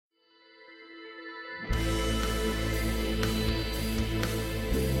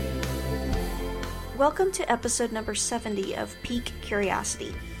Welcome to episode number 70 of Peak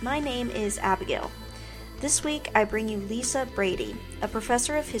Curiosity. My name is Abigail. This week I bring you Lisa Brady, a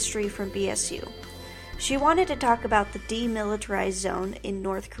professor of history from BSU. She wanted to talk about the demilitarized zone in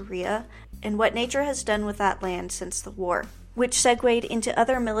North Korea and what nature has done with that land since the war, which segued into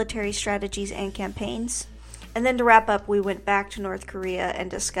other military strategies and campaigns. And then to wrap up, we went back to North Korea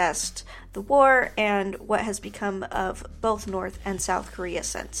and discussed the war and what has become of both North and South Korea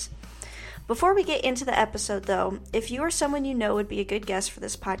since. Before we get into the episode, though, if you or someone you know would be a good guest for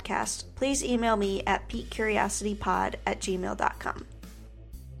this podcast, please email me at peakcuriositypod@gmail.com.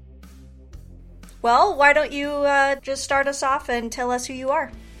 Well, why don't you just start us off and tell us who you are?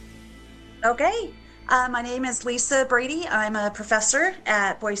 Okay. My name is Lisa Brady. I'm a professor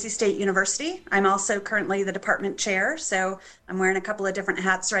at Boise State University. I'm also currently the department chair, so I'm wearing a couple of different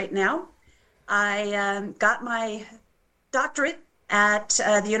hats right now. I got my doctorate at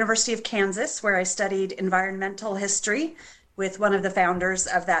the University of Kansas, where I studied environmental history with one of the founders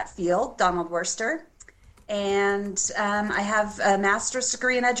of that field, Donald Worster. And I have a master's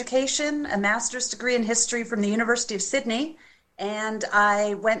degree in education, a master's degree in history from the University of Sydney, and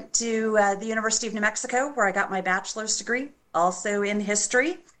I went to the University of New Mexico, where I got my bachelor's degree, also in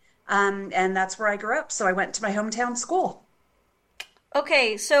history, and that's where I grew up. So I went to my hometown school.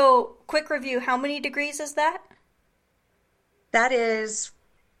 Okay, so quick review. How many degrees is that? That is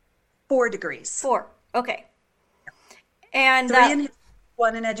 4 degrees. 4. Okay. And 3 in history,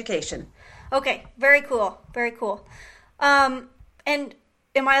 1 in education. Okay, very cool. Very cool. And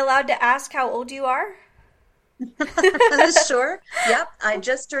am I allowed to ask how old you are? Sure. Yep. I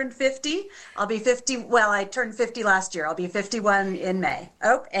just turned 50. I'll be 50. Well, I turned 50 last year. I'll be 51 in May.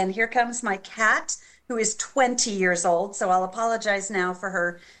 Oh, and here comes my cat, who is 20 years old. So I'll apologize now for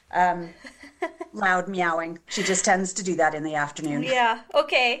her loud meowing. She just tends to do that in the afternoon. Yeah.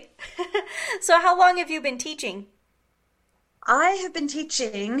 Okay. So how long have you been teaching? I have been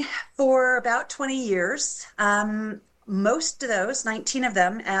teaching for about 20 years. Most of those, 19 of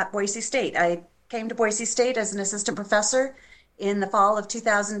them, at Boise State. I came to Boise State as an assistant professor in the fall of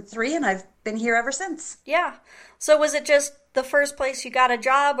 2003, and I've been here ever since. Yeah. So was it just the first place you got a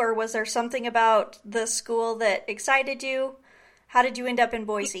job, or was there something about the school that excited you? How did you end up in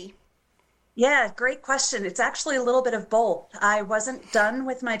Boise? Yeah, great question. It's actually a little bit of both. I wasn't done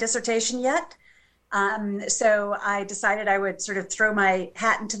with my dissertation yet, so I decided I would sort of throw my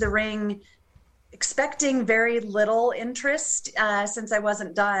hat into the ring, expecting very little interest since I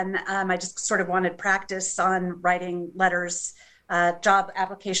wasn't done. I just sort of wanted practice on writing letters, job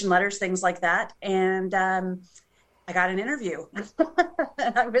application letters, things like that. And I got an interview.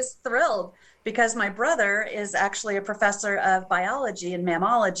 And I was thrilled because my brother is actually a professor of biology and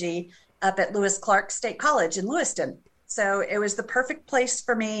mammalogy up at Lewis Clark State College in Lewiston. So it was the perfect place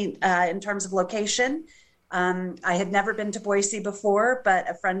for me in terms of location. I had never been to Boise before, but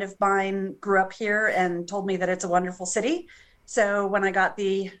a friend of mine grew up here and told me that it's a wonderful city. So when I got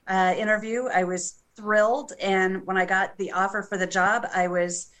the interview, I was thrilled. And when I got the offer for the job, I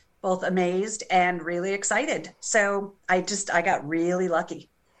was both amazed and really excited. So I got really lucky.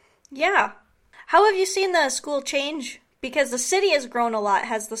 Yeah. How have you seen the school change? Because the city has grown a lot.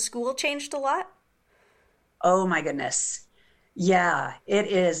 Has the school changed a lot? Oh my goodness. Yeah, it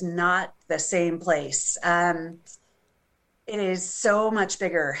is not the same place. It is so much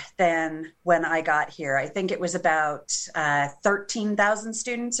bigger than when I got here. I think it was about 13,000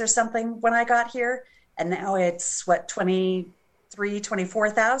 students or something when I got here. And now it's,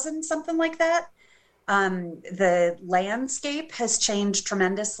 24,000, something like that. The landscape has changed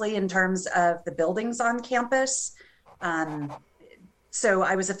tremendously in terms of the buildings on campus. So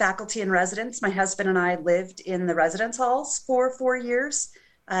I was a faculty in residence. My husband and I lived in the residence halls for 4 years,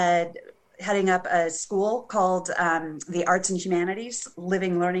 heading up a school called the Arts and Humanities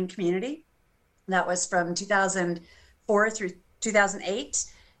Living Learning Community. That was from 2004 through 2008.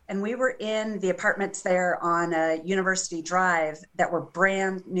 And we were in the apartments there on a University Drive that were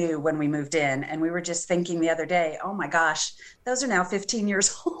brand new when we moved in. And we were just thinking the other day, oh my gosh, those are now 15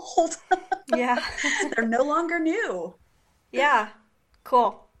 years old. Yeah. They're no longer new. Yeah.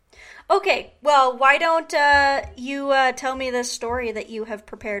 Cool. Okay. Well, why don't you tell me the story that you have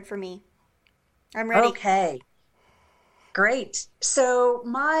prepared for me? I'm ready. Okay. Great. So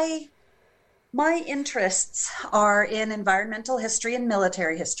my interests are in environmental history and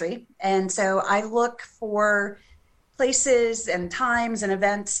military history. And so I look for places and times and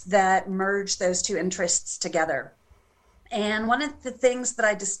events that merge those two interests together. And one of the things that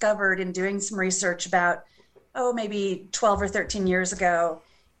I discovered in doing some research about, maybe 12 or 13 years ago,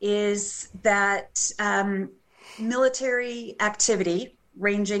 is that military activity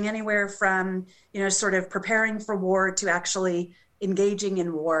ranging anywhere from, sort of preparing for war to actually engaging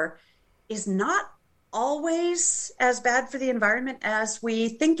in war, is not always as bad for the environment as we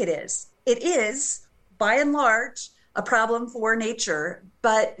think it is. It is, by and large, a problem for nature,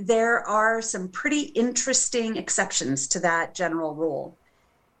 but there are some pretty interesting exceptions to that general rule.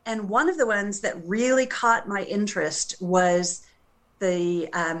 And one of the ones that really caught my interest was the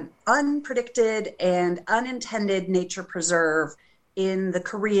unpredicted and unintended nature preserve in the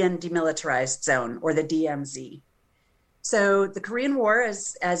Korean Demilitarized Zone, or the DMZ. So the Korean War,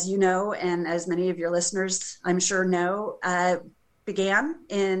 as you know, and as many of your listeners, I'm sure know, began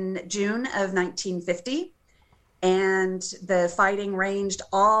in June of 1950. And the fighting ranged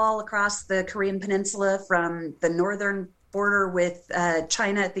all across the Korean Peninsula, from the northern border with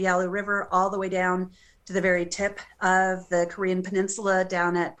China at the Yalu River all the way down to the very tip of the Korean Peninsula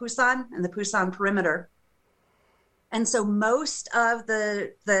down at Busan and the Busan perimeter. And so most of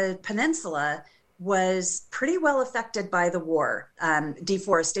the peninsula was pretty well affected by the war.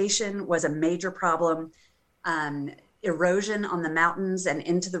 Deforestation was a major problem. Erosion on the mountains and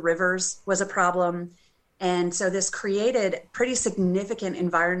into the rivers was a problem. And so this created pretty significant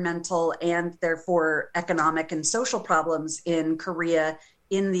environmental and therefore economic and social problems in Korea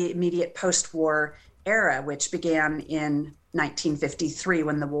in the immediate post-war era, which began in 1953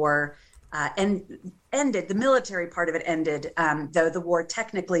 when the war ended. The military part of it ended, though the war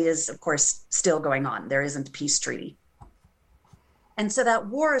technically is, of course, still going on. There isn't a peace treaty. And so that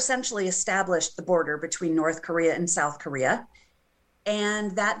war essentially established the border between North Korea and South Korea.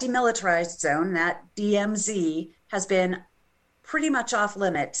 And that demilitarized zone, that DMZ, has been pretty much off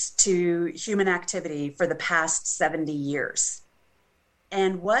limits to human activity for the past 70 years.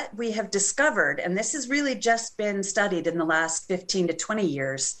 And what we have discovered, and this has really just been studied in the last 15 to 20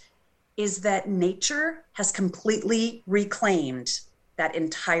 years, is that nature has completely reclaimed that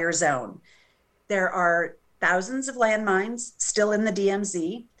entire zone. There are thousands of landmines still in the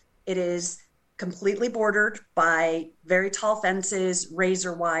DMZ. It is completely bordered by very tall fences,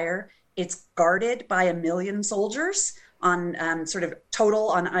 razor wire. It's guarded by 1 million soldiers on sort of total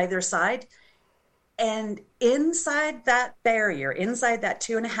on either side. And inside that barrier, inside that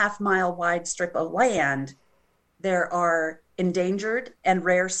 2.5 mile wide strip of land, there are endangered and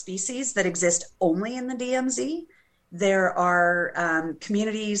rare species that exist only in the DMZ. There are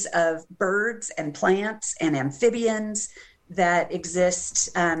communities of birds and plants and amphibians that exist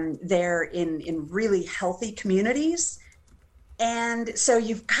there in really healthy communities. And so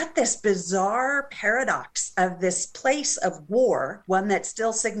you've got this bizarre paradox of this place of war, one that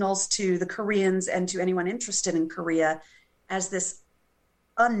still signals to the Koreans and to anyone interested in Korea as this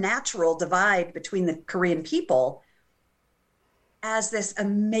unnatural divide between the Korean people, as this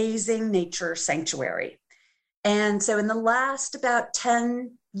amazing nature sanctuary. And so in the last about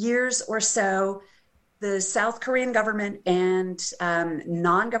 10 years or so, the South Korean government and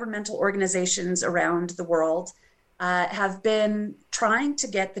non-governmental organizations around the world have been trying to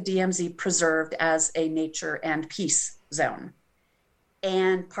get the DMZ preserved as a nature and peace zone.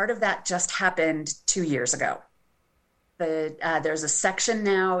 And part of that just happened 2 years ago. There's a section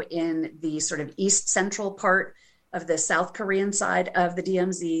now in the sort of east central part of the South Korean side of the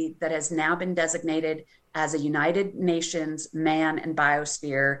DMZ that has now been designated as a United Nations Man and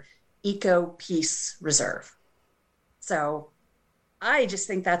Biosphere Eco-Peace Reserve. So I just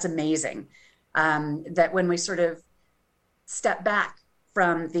think that's amazing, that when we sort of step back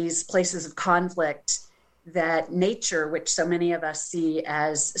from these places of conflict, that nature, which so many of us see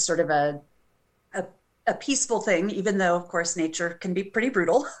as sort of a peaceful thing, even though, of course, nature can be pretty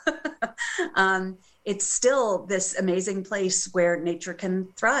brutal, it's still this amazing place where nature can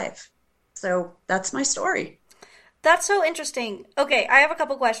thrive. So that's my story. That's so interesting. Okay, I have a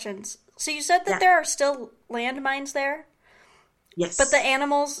couple questions. So you said that there are still landmines there? Yes. But the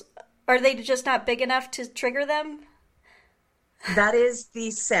animals, are they just not big enough to trigger them? That is the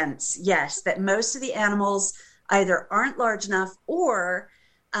sense, yes, that most of the animals either aren't large enough or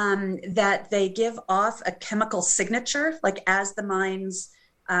that they give off a chemical signature, like as the mines,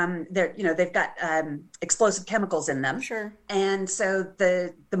 they've got explosive chemicals in them. Sure. And so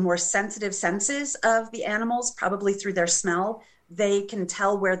the more sensitive senses of the animals, probably through their smell, they can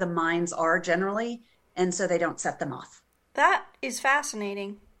tell where the mines are generally, and so they don't set them off. That is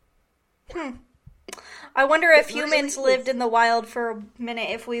fascinating. I wonder if humans lived in the wild for a minute,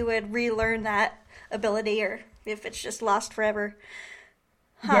 if we would relearn that ability, or if it's just lost forever.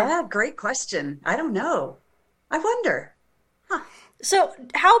 Yeah, great question. I don't know. I wonder. So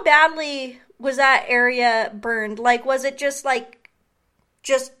how badly was that area burned? Like, was it just like,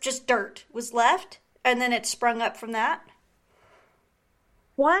 just dirt was left and then it sprung up from that?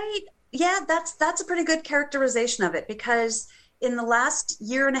 Quite, yeah, that's a pretty good characterization of it, because in the last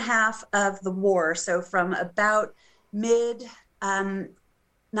year and a half of the war, so from about mid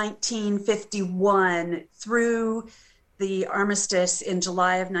 1951 through the armistice in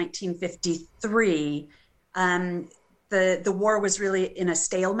July of 1953, the war was really in a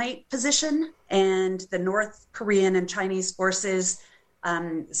stalemate position, and the North Korean and Chinese forces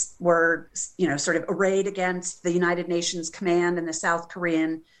were, sort of arrayed against the United Nations command and the South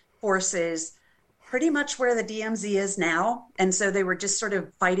Korean forces, pretty much where the DMZ is now. And so they were just sort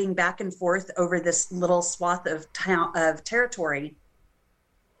of fighting back and forth over this little swath of territory.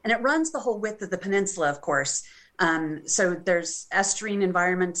 And it runs the whole width of the peninsula, of course. So there's estuarine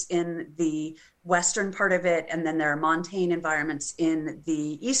environments in the western part of it, and then there are montane environments in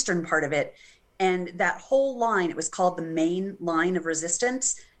the eastern part of it. And that whole line, it was called the Main Line of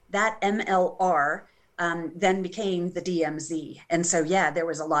Resistance. That MLR then became the DMZ. And so, yeah, there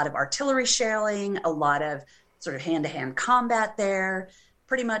was a lot of artillery shelling, a lot of sort of hand-to-hand combat there.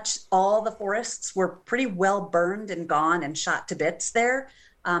 Pretty much all the forests were pretty well burned and gone and shot to bits there.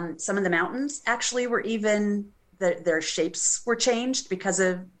 Some of the mountains actually were even, their shapes were changed because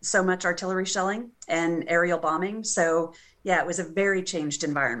of so much artillery shelling and aerial bombing. So, yeah, it was a very changed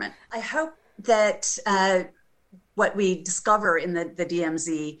environment. I hope that what we discover in the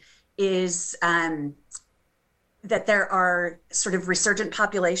DMZ is that there are sort of resurgent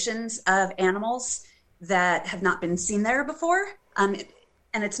populations of animals that have not been seen there before. And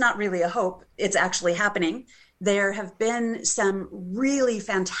it's not really a hope, it's actually happening. There have been some really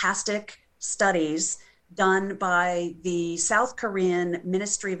fantastic studies done by the South Korean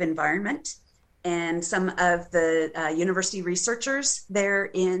Ministry of Environment and some of the university researchers there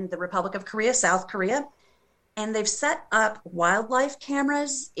in the Republic of Korea, South Korea. And they've set up wildlife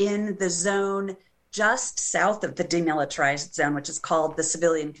cameras in the zone just south of the demilitarized zone, which is called the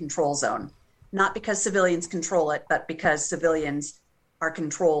civilian control zone. Not because civilians control it, but because civilians are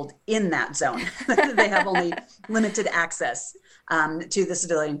controlled in that zone. They have only limited access to the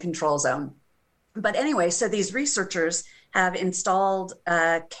civilian control zone. But anyway, so these researchers have installed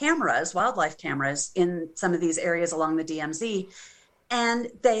cameras, wildlife cameras, in some of these areas along the DMZ. And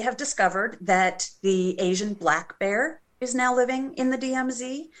they have discovered that the Asian black bear is now living in the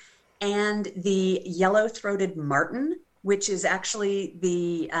DMZ, and the yellow-throated marten, which is actually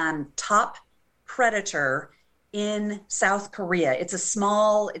the top predator in South Korea. It's a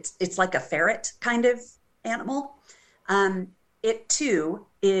small, it's like a ferret kind of animal. It too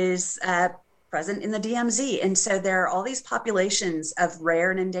is present in the DMZ. And so there are all these populations of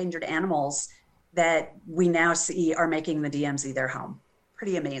rare and endangered animals that we now see are making the DMZ their home.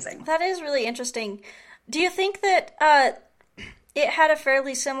 Pretty amazing. That is really interesting. Do you think that it had a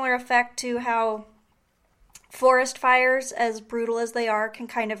fairly similar effect to how forest fires, as brutal as they are, can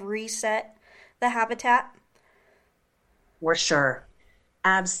kind of reset the habitat? For sure.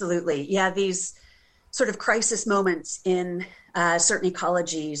 Absolutely. Yeah, these sort of crisis moments in certain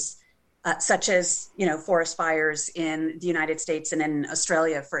ecologies, such as, forest fires in the United States and in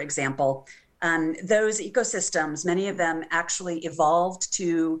Australia, for example, those ecosystems, many of them actually evolved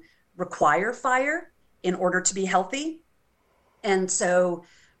to require fire in order to be healthy. And so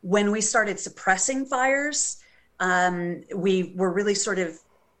when we started suppressing fires, we were really sort of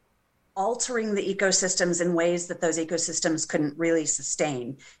altering the ecosystems in ways that those ecosystems couldn't really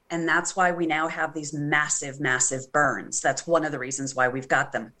sustain. And that's why we now have these massive, massive burns. That's one of the reasons why we've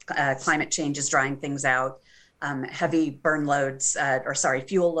got them. Climate change is drying things out. Heavy burn loads,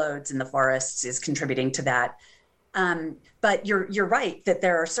 fuel loads in the forests is contributing to that. But you're right that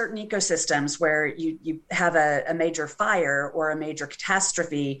there are certain ecosystems where you have a major fire or a major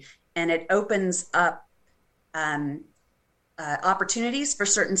catastrophe, and it opens up opportunities for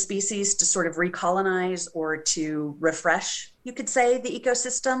certain species to sort of recolonize or to refresh, you could say, the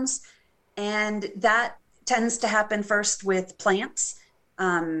ecosystems. And that tends to happen first with plants,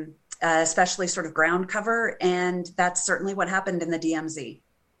 especially sort of ground cover. And that's certainly what happened in the DMZ.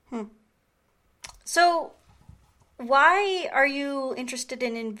 So why are you interested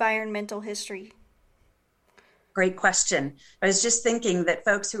in environmental history? Great question. I was just thinking that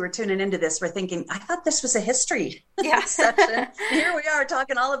folks who are tuning into this were thinking, I thought this was a history session. Here we are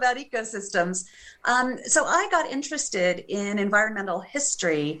talking all about ecosystems. So I got interested in environmental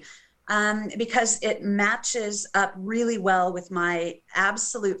history because it matches up really well with my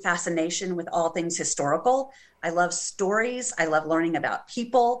absolute fascination with all things historical. I love stories. I love learning about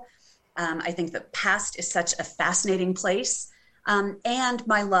people. I think the past is such a fascinating place. And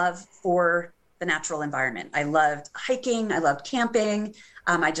my love for the natural environment. I loved hiking. I loved camping.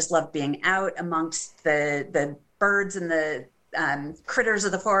 I just loved being out amongst the birds and the critters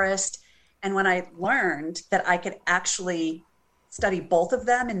of the forest. And when I learned that I could actually study both of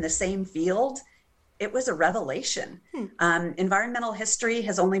them in the same field, it was a revelation. Environmental history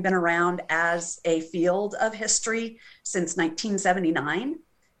has only been around as a field of history since 1979.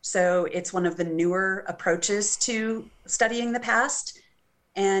 So it's one of the newer approaches to studying the past.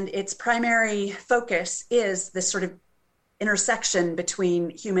 And its primary focus is this sort of intersection between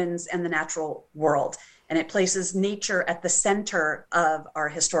humans and the natural world. And it places nature at the center of our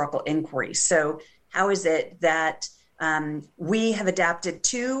historical inquiry. So how is it that we have adapted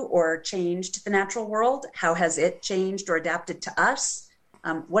to or changed the natural world? How has it changed or adapted to us?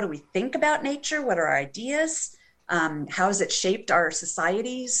 What do we think about nature? What are our ideas? How has it shaped our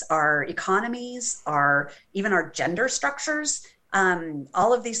societies, our economies, even our gender structures?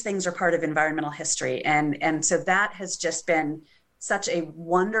 All of these things are part of environmental history. And so that has just been such a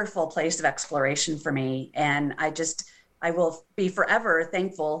wonderful place of exploration for me. And I will be forever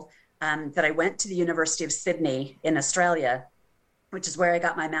thankful that I went to the University of Sydney in Australia, which is where I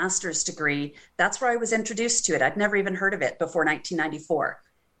got my master's degree. That's where I was introduced to it. I'd never even heard of it before 1994.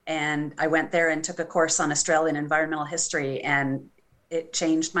 And I went there and took a course on Australian environmental history, and it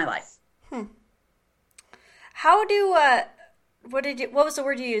changed my life. How do, what was the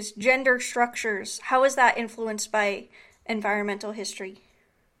word you used? Gender structures. How is that influenced by environmental history?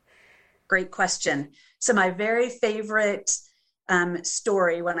 Great question. So my very favorite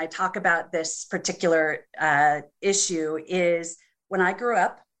story when I talk about this particular issue is when I grew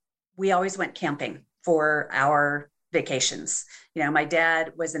up, we always went camping for our vacations. You know, my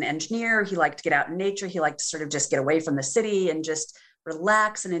dad was an engineer. He liked to get out in nature. He liked to sort of just get away from the city and just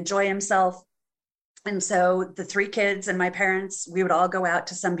relax and enjoy himself. And so the three kids and my parents, we would all go out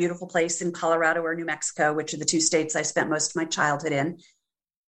to some beautiful place in Colorado or New Mexico, which are the two states I spent most of my childhood in.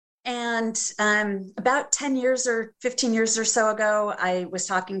 And about 10 years or 15 years or so ago, I was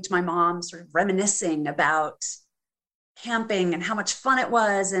talking to my mom, sort of reminiscing about camping and how much fun it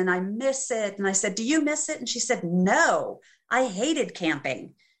was. And I miss it. And I said, do you miss it? And she said, no, I hated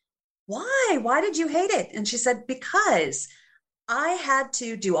camping. Why? Why did you hate it? And she said, because I had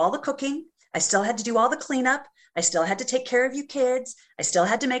to do all the cooking. I still had to do all the cleanup. I still had to take care of you kids. I still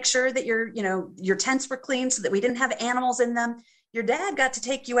had to make sure that your tents were clean so that we didn't have animals in them. Your dad got to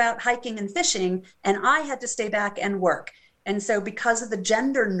take you out hiking and fishing, and I had to stay back and work. And so because of the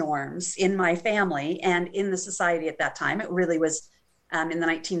gender norms in my family and in the society at that time, it really was in the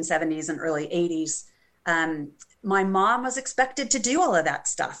 1970s and early 80s, my mom was expected to do all of that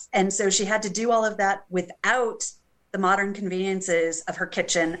stuff. And so she had to do all of that without the modern conveniences of her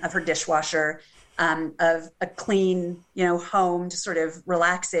kitchen, of her dishwasher, of a clean, home to sort of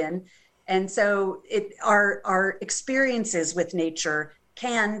relax in. And so our experiences with nature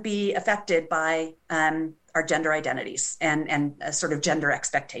can be affected by our gender identities and sort of gender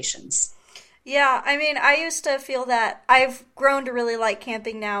expectations. Yeah, I mean, I used to feel that. I've grown to really like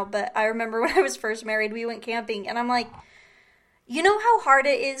camping now, but I remember when I was first married, we went camping, and I'm like, you know how hard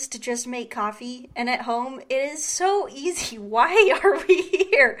it is to just make coffee? And at home, it is so easy. Why are we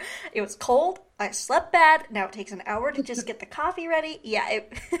here? It was cold. I slept bad. Now it takes an hour to just get the coffee ready. Yeah,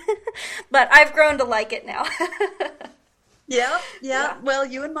 but I've grown to like it now. Yeah. Well,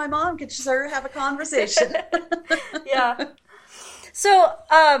 you and my mom could sure have a conversation. Yeah. So,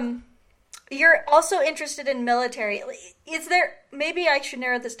 you're also interested in military. Is there, maybe I should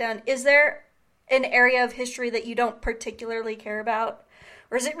narrow this down, is there an area of history that you don't particularly care about?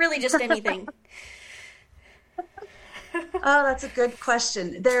 Or is it really just anything? Oh, that's a good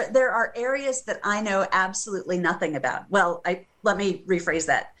question. There are areas that I know absolutely nothing about. Well, let me rephrase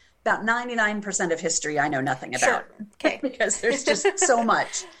that. About 99% of history I know nothing about. Sure. Okay. Because there's just so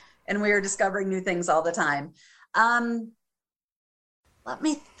much, and we are discovering new things all the time. Let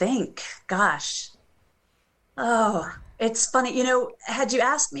me think. Gosh. Oh, it's funny. Had you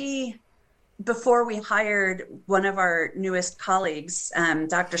asked me before we hired one of our newest colleagues,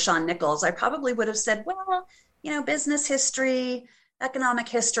 Dr. Sean Nichols, I probably would have said, well, business history, economic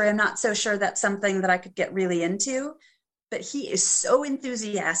history, I'm not so sure that's something that I could get really into. But he is so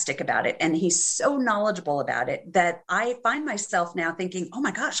enthusiastic about it, and he's so knowledgeable about it that I find myself now thinking, oh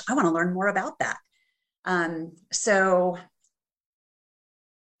my gosh, I want to learn more about that. So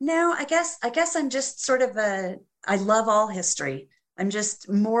no, I guess I'm just sort of I love all history. I'm just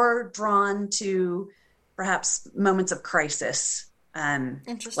more drawn to perhaps moments of crisis,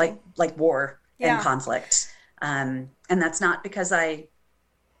 like war and conflict. And that's not because I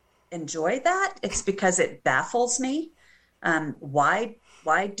enjoy that. It's because it baffles me. Why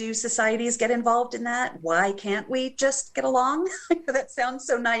do societies get involved in that? Why can't we just get along? That sounds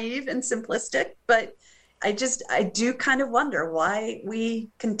so naive and simplistic, but I do kind of wonder why we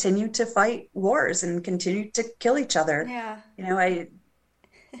continue to fight wars and continue to kill each other. Yeah. You know,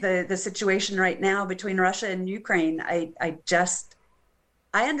 the situation right now between Russia and Ukraine, I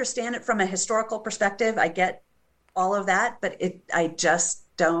understand it from a historical perspective. I get all of that, but I just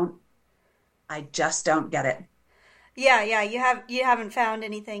don't get it. Yeah, yeah, you haven't found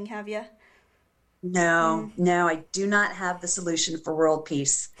anything, have you? No, no, I do not have the solution for world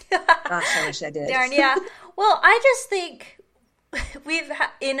peace. Gosh, I wish I did. Darn, yeah. Well, I just think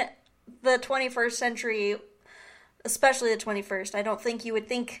in the 21st century, especially the 21st, I don't think you would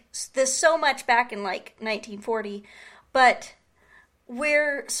think this so much back in like 1940, but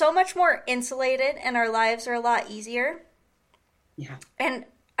we're so much more insulated and our lives are a lot easier. Yeah. And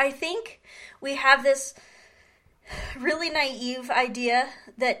I think we have this really naive idea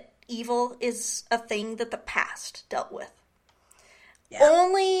that evil is a thing that the past dealt with. Yeah.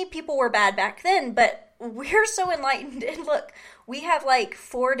 Only people were bad back then, but we're so enlightened. And look, we have like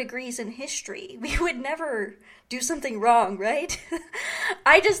 4 degrees in history. We would never do something wrong, right?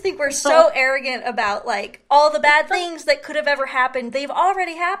 I just think we're so arrogant about like all the bad things that could have ever happened. They've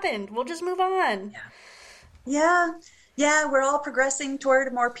already happened. We'll just move on. Yeah. Yeah. Yeah. We're all progressing toward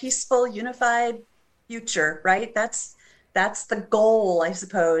a more peaceful, unified future, right? That's the goal, I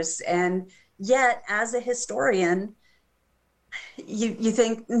suppose. And yet, as a historian, you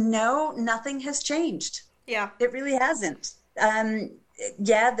think, no, nothing has changed. Yeah. It really hasn't.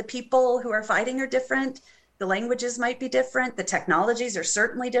 Yeah, the people who are fighting are different. The languages might be different. The technologies are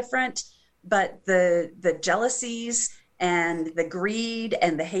certainly different. But the jealousies and the greed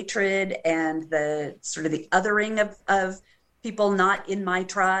and the hatred and the sort of the othering of people not in my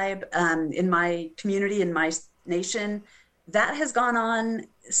tribe, in my community, in my nation, that has gone on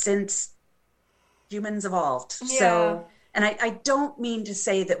since humans evolved. Yeah. So, and I don't mean to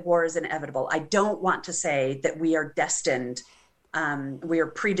say that war is inevitable. I don't want to say that we are destined, we are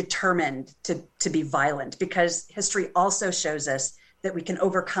predetermined to be violent, because history also shows us that we can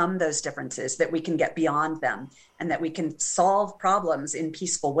overcome those differences, that we can get beyond them, and that we can solve problems in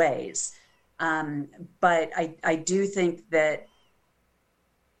peaceful ways. But I do think that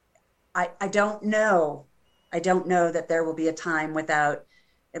I don't know that there will be a time without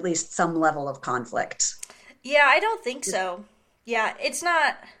at least some level of conflict. Yeah, I don't think so. Yeah, it's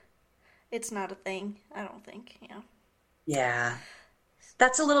not a thing, I don't think. Yeah. Yeah.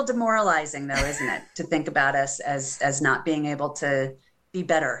 That's a little demoralizing though, isn't it? To think about us as not being able to be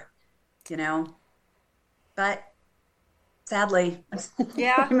better, you know? But sadly,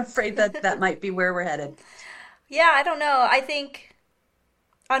 yeah. I'm afraid that might be where we're headed. Yeah, I don't know. I think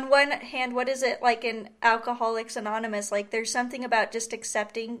on one hand, what is it like in Alcoholics Anonymous? Like there's something about just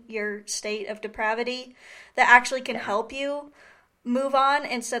accepting your state of depravity that actually can help you move on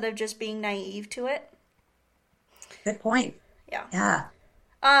instead of just being naive to it. Good point. Yeah. Yeah.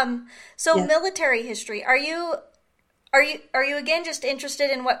 So military history, are you again just interested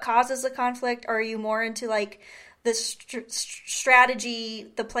in what causes the conflict, or are you more into like the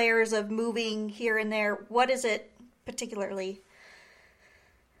strategy, the players of moving here and there? What is it particularly?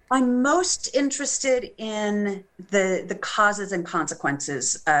 I'm most interested in the causes and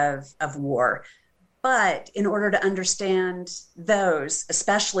consequences of war. But in order to understand those,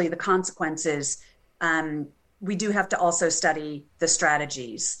 especially the consequences, we do have to also study the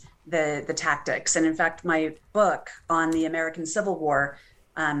strategies, the tactics. And in fact, my book on the American Civil War,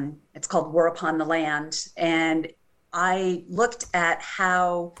 it's called War Upon the Land. And I looked at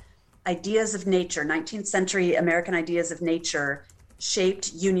how ideas of nature, 19th century American ideas of nature,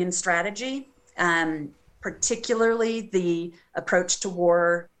 shaped Union strategy, particularly the approach to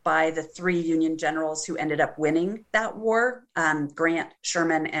war by the 3 Union generals who ended up winning that war, Grant,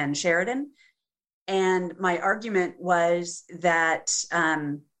 Sherman, and Sheridan. And my argument was that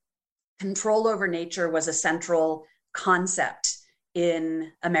control over nature was a central concept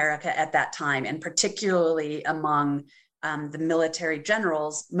in America at that time, and particularly among the military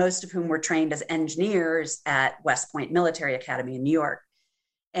generals, most of whom were trained as engineers at West Point Military Academy in New York.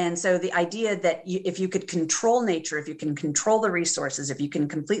 And so the idea that if you could control nature, if you can control the resources, if you can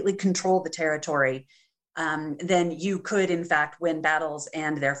completely control the territory, then you could, in fact, win battles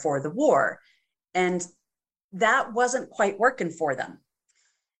and therefore the war. And that wasn't quite working for them.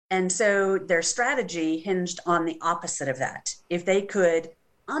 And so their strategy hinged on the opposite of that. If they could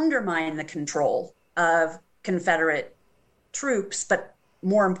undermine the control of Confederate troops, but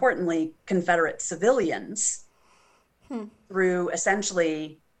more importantly, Confederate civilians, through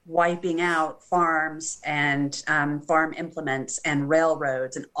essentially wiping out farms and farm implements and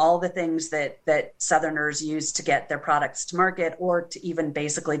railroads and all the things that Southerners used to get their products to market or to even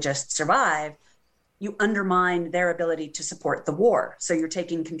basically just survive, you undermine their ability to support the war. So you're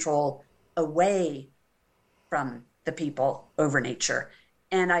taking control away from the people over nature.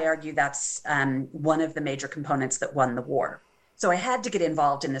 And I argue that's one of the major components that won the war. So I had to get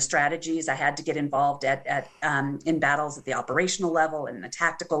involved in the strategies. I had to get involved in battles at the operational level and the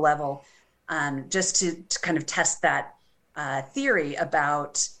tactical level, just to kind of test that theory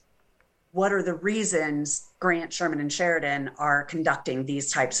about what are the reasons Grant, Sherman, and Sheridan are conducting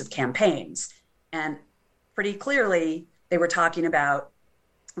these types of campaigns. And pretty clearly, they were talking about,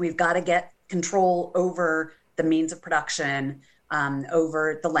 we've got to get control over the means of production,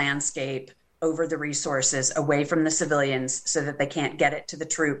 over the landscape, over the resources, away from the civilians, so that they can't get it to the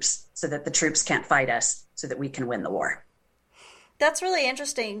troops, so that the troops can't fight us, so that we can win the war. That's really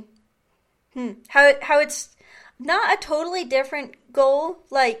interesting. How it's not a totally different goal,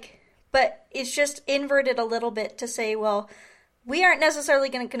 but it's just inverted a little bit to say, well, we aren't necessarily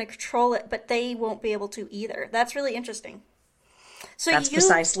going to control it, but they won't be able to either. That's really interesting. So that's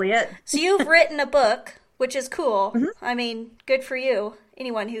precisely it. So you've written a book, which is cool. Mm-hmm. I mean, good for you.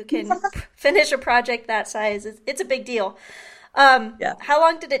 Anyone who can finish a project that size, it's a big deal. Yeah. How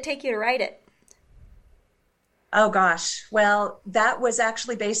long did it take you to write it? Oh, gosh. Well, that was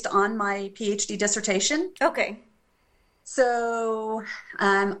actually based on my PhD dissertation. Okay. So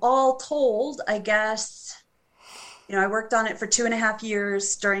all told, I guess, I worked on it for 2.5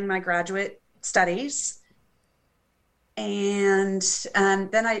 years during my graduate studies. And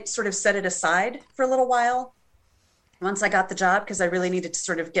then I sort of set it aside for a little while once I got the job, because I really needed to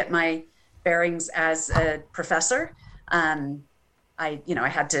sort of get my bearings as a professor. I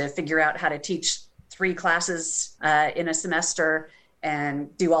had to figure out how to teach 3 classes in a semester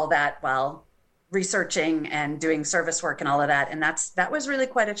and do all that while researching and doing service work and all of that. And that was really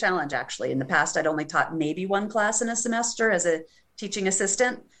quite a challenge, actually. In the past, I'd only taught maybe 1 class in a semester as a teaching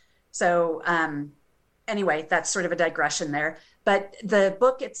assistant. So anyway, that's sort of a digression there. But the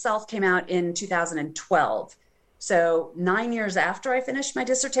book itself came out in 2012. So 9 years after I finished my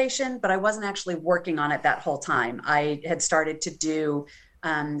dissertation, but I wasn't actually working on it that whole time. I had started to do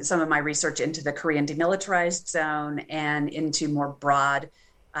some of my research into the Korean demilitarized zone and into more broad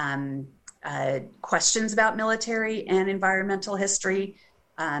questions about military and environmental history.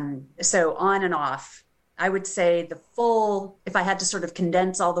 So on and off, I would say if I had to sort of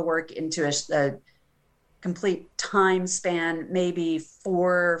condense all the work into a complete time span, maybe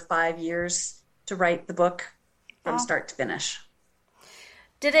 4 or 5 years to write the book from start to finish.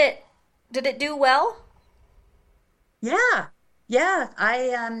 Did it do well? Yeah.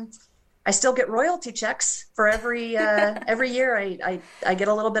 I still get royalty checks for every year. I get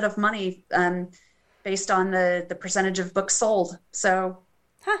a little bit of money based on the percentage of books sold. So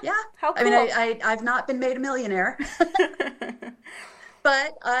yeah, how cool. I mean, I've not been made a millionaire,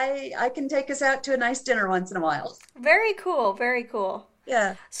 but I can take us out to a nice dinner once in a while. Very cool. Very cool.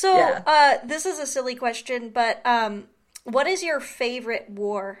 Yeah. So this is a silly question, but what is your favorite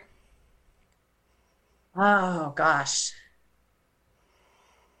war? Oh gosh.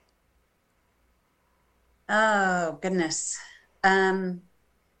 Oh, goodness.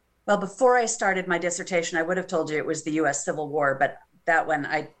 Well, before I started my dissertation, I would have told you it was the U.S. Civil War, but that one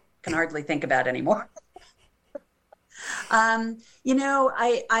I can hardly think about anymore. I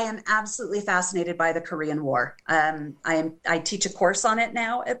am absolutely fascinated by the Korean War. I teach a course on it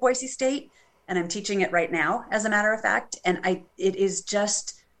now at Boise State, and I'm teaching it right now, as a matter of fact. And it is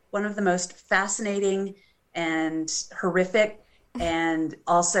just one of the most fascinating and horrific, and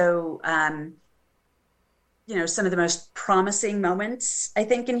also some of the most promising moments, I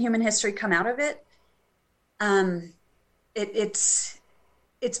think, in human history come out of it. It's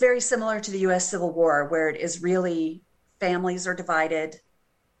very similar to the U.S. Civil War, where it is really families are divided,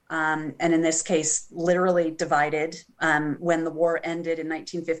 and in this case, literally divided. When the war ended in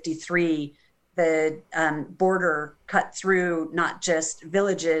 1953, the border cut through not just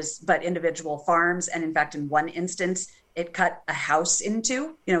villages, but individual farms. And in fact, in one instance, it cut a house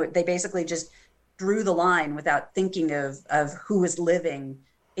into, they basically just drew the line without thinking of who was living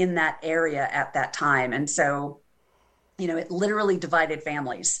in that area at that time. And so, it literally divided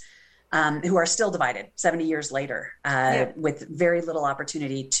families who are still divided 70 years later, with very little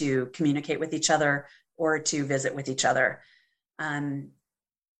opportunity to communicate with each other or to visit with each other.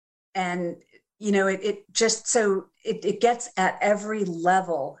 It gets at every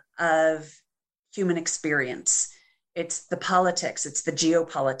level of human experience. It's the politics, it's the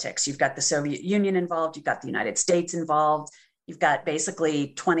geopolitics. You've got the Soviet Union involved, you've got the United States involved, you've got basically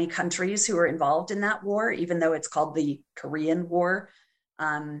 20 countries who are involved in that war, even though it's called the Korean War.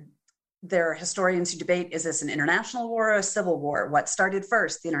 there are historians who debate, is this an international war or a civil war? What started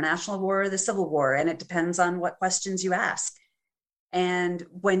first, the international war or the civil war? And it depends on what questions you ask. And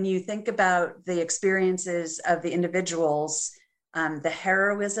when you think about the experiences of the individuals, the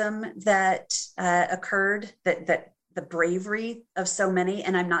heroism that occurred, that the bravery of so many,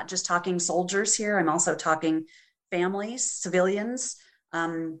 and I'm not just talking soldiers here, I'm also talking families, civilians,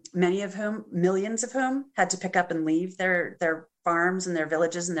 many of whom, millions of whom, had to pick up and leave their farms and their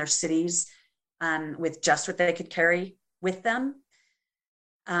villages and their cities with just what they could carry with them.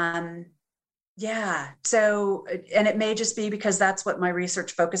 Yeah. So, and it may just be because that's what my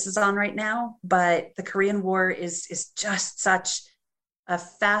research focuses on right now, but the Korean War is just such a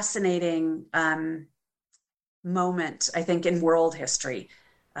fascinating moment, I think, in world history,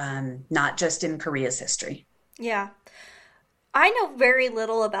 not just in Korea's history. Yeah. I know very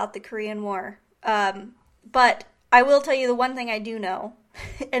little about the Korean War, but I will tell you the one thing I do know,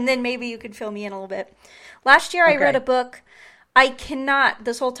 and then maybe you could fill me in a little bit. Last year I read a book. I cannot,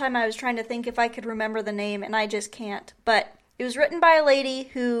 this whole time I was trying to think if I could remember the name, and I just can't. But it was written by a lady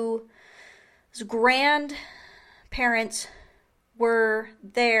whose grandparents were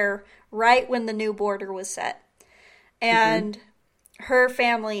there right when the new border was set. And her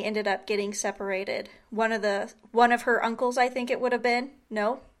family ended up getting separated. One of her uncles, I think it would have been,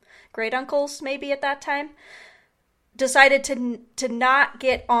 no, great uncles maybe at that time, decided to not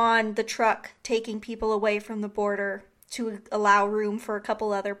get on the truck taking people away from the border to allow room for a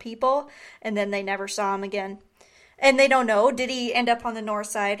couple other people, and then they never saw him again. And they don't know, did he end up on the north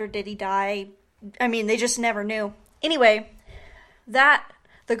side or did he die? I mean, they just never knew. Anyway, the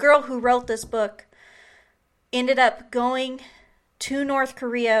girl who wrote this book ended up going to North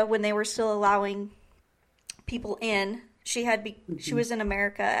Korea when they were still allowing people in. She was in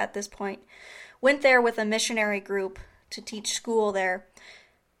America at this point. Went there with a missionary group to teach school there.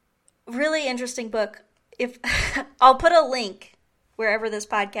 Really interesting book. If I'll put a link wherever this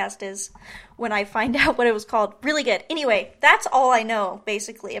podcast is when I find out what it was called. Really good. Anyway, that's all I know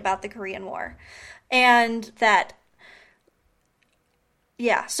basically about the Korean War. And that,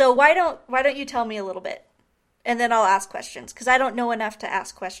 yeah. So why don't you tell me a little bit? And then I'll ask questions, because I don't know enough to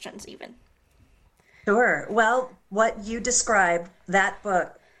ask questions even. Sure. Well, what you described, that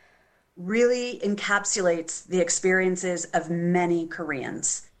book, really encapsulates the experiences of many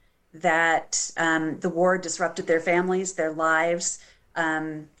Koreans. That the war disrupted their families, their lives.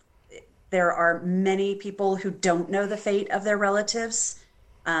 There are many people who don't know the fate of their relatives.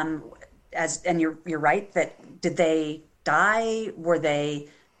 And you're right, that did they die? Were they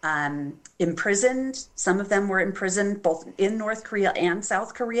imprisoned? Some of them were imprisoned both in North Korea and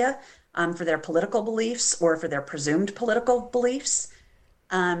South Korea for their political beliefs or for their presumed political beliefs.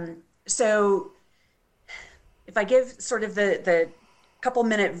 So if I give sort of the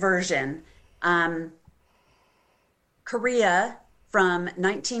couple-minute version, Korea from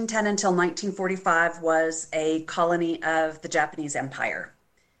 1910 until 1945 was a colony of the Japanese Empire.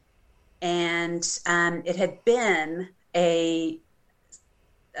 And it had been a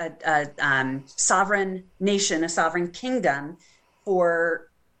sovereign nation, a sovereign kingdom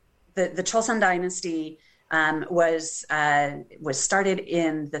for the Chosun dynasty. Was started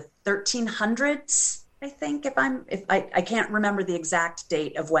in the 1300s. I think I can't remember the exact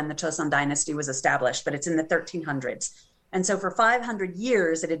date of when the Chosun dynasty was established, but it's in the 1300s. And so for 500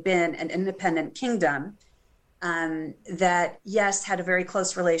 years, it had been an independent kingdom that, yes, had a very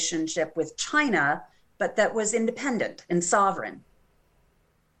close relationship with China, but that was independent and sovereign.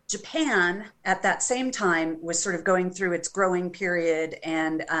 Japan, at that same time, was sort of going through its growing period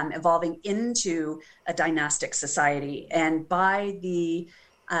and evolving into a dynastic society. And by the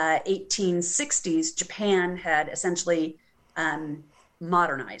 1860s, Japan had essentially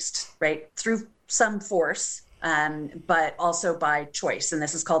modernized, right, through some force, but also by choice. And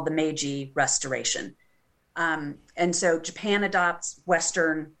this is called the Meiji Restoration. And so Japan adopts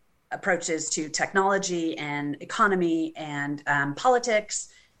Western approaches to technology and economy and politics,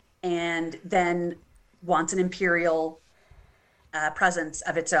 and then wants an imperial presence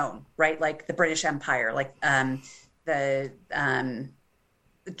of its own, right? Like the British Empire, like the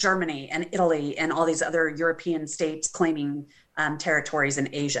Germany and Italy and all these other European states claiming territories in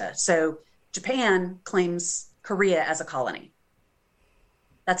Asia. So Japan claims Korea as a colony.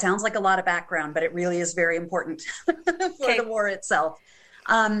 That sounds like a lot of background, but it really is very important for the war itself.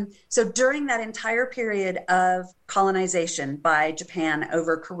 So during that entire period of colonization by Japan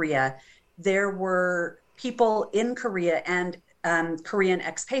over Korea, there were people in Korea and Korean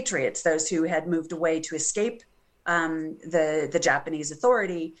expatriates, those who had moved away to escape the Japanese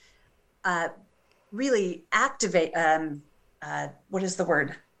authority, really activate, what is the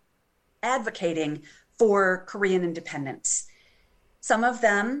word? advocating for Korean independence. Some of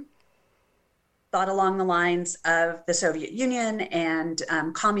them thought along the lines of the Soviet Union and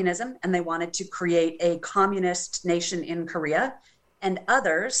communism, and they wanted to create a communist nation in Korea. And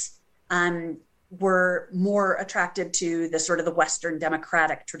others were more attracted to the sort of the Western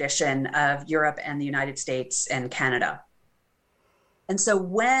democratic tradition of Europe and the United States and Canada. And so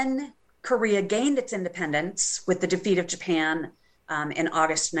when Korea gained its independence with the defeat of Japan in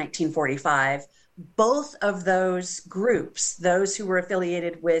August 1945, both of those groups, those who were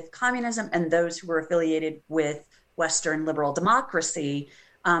affiliated with communism and those who were affiliated with Western liberal democracy,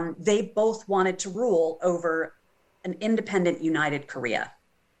 they both wanted to rule over an independent, united Korea.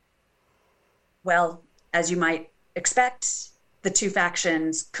 Well, as you might expect, the two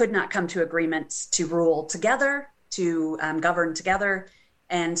factions could not come to agreements to rule together, to govern together.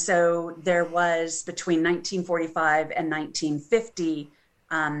 And so there was, between 1945 and 1950,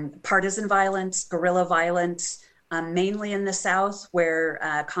 partisan violence, guerrilla violence, mainly in the South,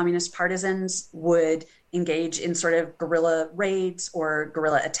 where communist partisans would engage in sort of guerrilla raids or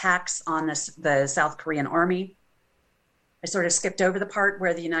guerrilla attacks on the South Korean army. I sort of skipped over the part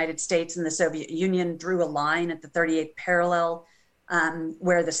where the United States and the Soviet Union drew a line at the 38th parallel,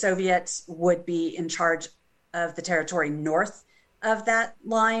 where the Soviets would be in charge of the territory north of that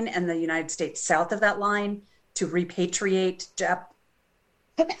line and the United States south of that line to repatriate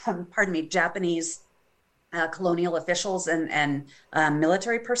Japanese colonial officials and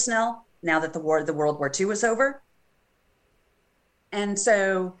military personnel now that the World War II was over. And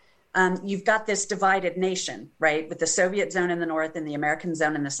so you've got this divided nation, right, with the Soviet zone in the north and the American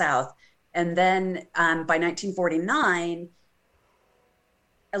zone in the south. And then by 1949,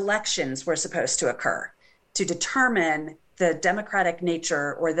 elections were supposed to occur to determine the democratic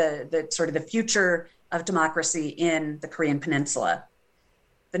nature or the sort of the future of democracy in the Korean Peninsula.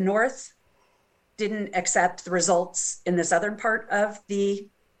 The North didn't accept the results in the southern part of the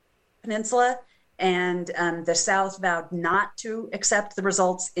peninsula, and the South vowed not to accept the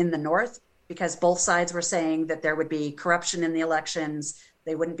results in the North because both sides were saying that there would be corruption in the elections,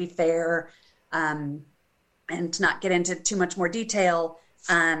 they wouldn't be fair, and to not get into too much more detail,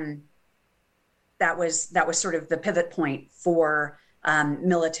 that was sort of the pivot point for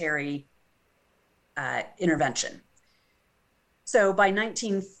military intervention. So by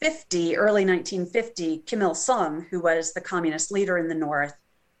 1950, early 1950, Kim Il-sung, who was the communist leader in the North,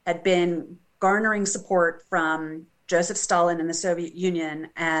 had been garnering support from Joseph Stalin in the Soviet Union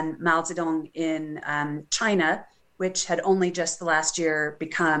and Mao Zedong in China, which had only just the last year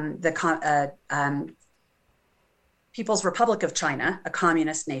become the People's Republic of China, a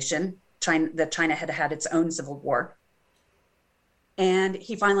communist nation. China had had its own civil war. And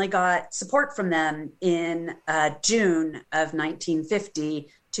he finally got support from them in June of 1950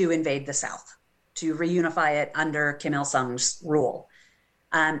 to invade the South, to reunify it under Kim Il-sung's rule.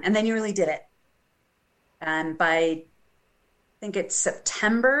 And then he really did it. And by, I think it's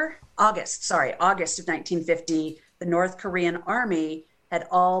August of 1950, the North Korean army had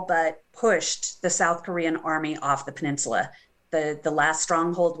all but pushed the South Korean army off the peninsula. The last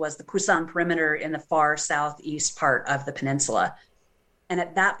stronghold was the Pusan perimeter in the far southeast part of the peninsula. And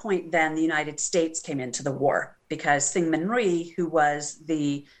at that point, then the United States came into the war because Syngman Rhee, who was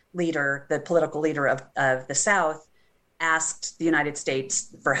the leader, the political leader of the South, asked the United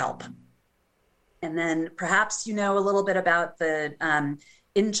States for help. And then perhaps you know a little bit about the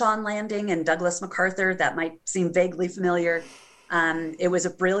Incheon landing and Douglas MacArthur. That might seem vaguely familiar. It was a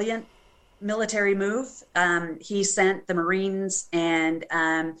brilliant military move. He sent the Marines and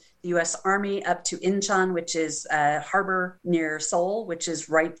the U.S. Army up to Incheon, which is a harbor near Seoul, which is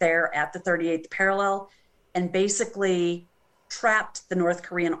right there at the 38th parallel, and basically trapped the North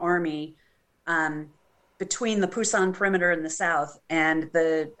Korean army between the Pusan perimeter in the south and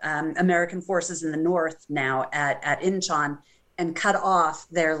the American forces in the north now at Incheon, and cut off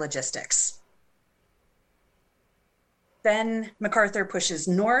their logistics. Then MacArthur pushes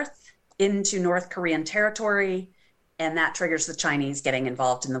north into North Korean territory, and that triggers the Chinese getting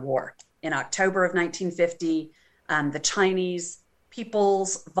involved in the war. In October of 1950, the Chinese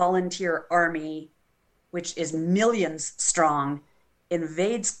People's Volunteer Army, which is millions strong,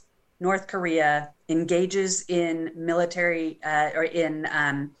 invades North Korea, engages in military or in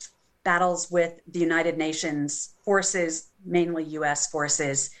battles with the United Nations forces, mainly U.S.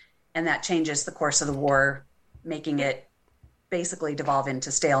 forces, and that changes the course of the war, making it basically devolve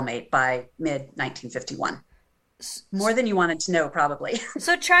into stalemate by mid-1951. More than you wanted to know, probably.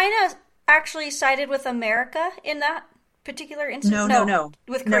 So China actually sided with America in that? particular incident? No.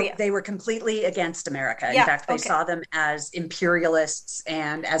 With No, Korea. they were completely against America. In Yeah, fact, they okay. saw them as imperialists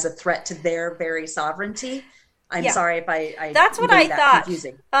and as a threat to their very sovereignty. I'm Yeah. sorry if I'm That's what getting I that thought.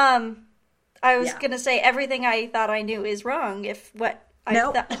 confusing. I was Yeah. gonna say everything I thought I knew is wrong if what I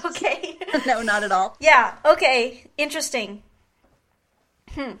No, thought. Okay. no, not at all. Yeah, okay. Interesting.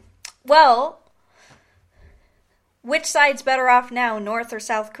 Well, which side's better off now, North or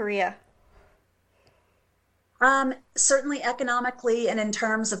South Korea? Certainly economically and in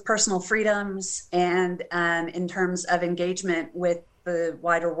terms of personal freedoms and in terms of engagement with the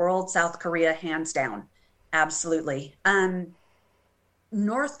wider world, South Korea, hands down. Absolutely.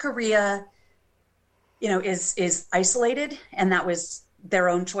 North Korea, is isolated, and that was their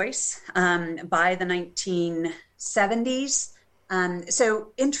own choice by the 1970s.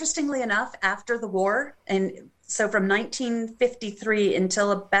 So interestingly enough, after the war, and so from 1953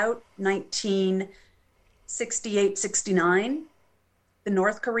 until about 1968, 69, the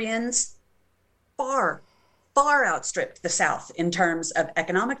North Koreans far, far outstripped the South in terms of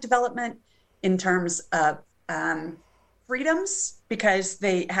economic development, in terms of freedoms, because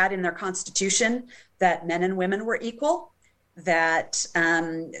they had in their constitution that men and women were equal, that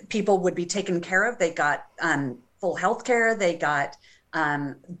people would be taken care of. They got full health care. They got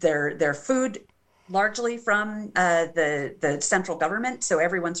their food largely from the central government. So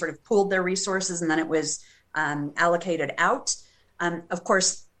everyone sort of pooled their resources, and then it was allocated out. Of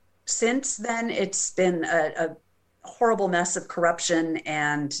course, since then, it's been a horrible mess of corruption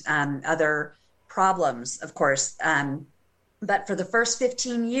and other problems, of course. But for the first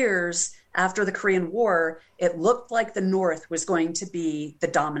 15 years after the Korean War, it looked like the North was going to be the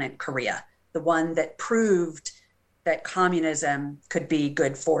dominant Korea, the one that proved that communism could be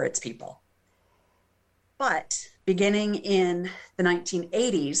good for its people. But beginning in the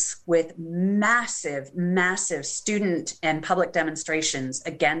 1980s, with massive, massive student and public demonstrations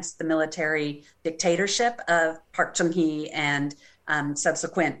against the military dictatorship of Park Chung-hee and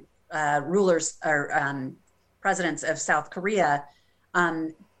subsequent rulers or presidents of South Korea,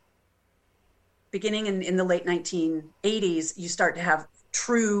 beginning in the late 1980s, you start to have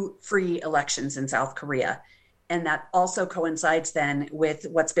true free elections in South Korea. And that also coincides then with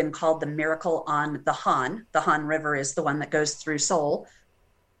what's been called the Miracle on the Han. The Han River is the one that goes through Seoul.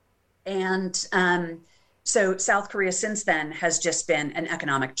 And so South Korea since then has just been an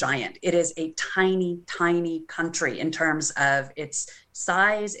economic giant. It is a tiny, tiny country in terms of its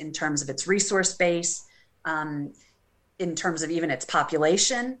size, in terms of its resource base, in terms of even its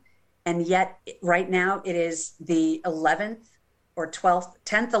population. And yet right now it is the 11th or 12th,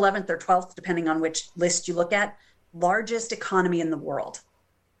 10th, 11th or 12th, depending on which list you look at, largest economy in the world.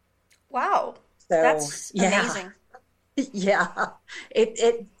 Wow. So, that's amazing. Yeah.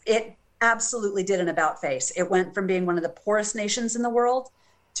 It absolutely did an about face. It went from being one of the poorest nations in the world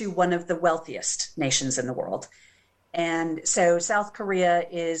to one of the wealthiest nations in the world. And so South Korea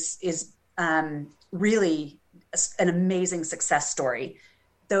is really an amazing success story,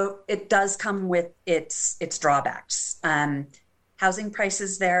 though it does come with its drawbacks. Housing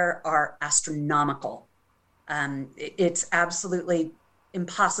prices there are astronomical. It's absolutely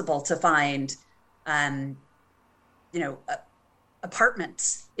impossible to find,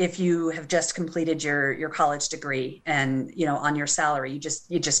 apartments if you have just completed your college degree and, on your salary. You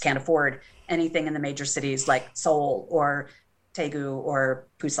just can't afford anything in the major cities like Seoul or Daegu or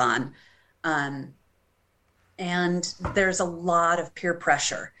Busan. And there's a lot of peer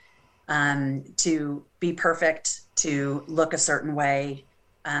pressure to be perfect, to look a certain way.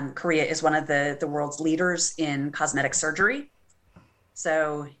 Korea is one of the world's leaders in cosmetic surgery.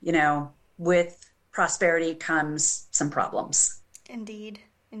 So, with prosperity comes some problems. Indeed.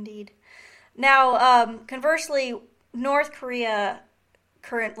 Now, conversely, North Korea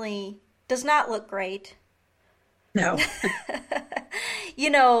currently does not look great. No.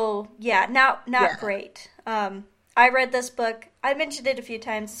 Not great. I read this book. I mentioned it a few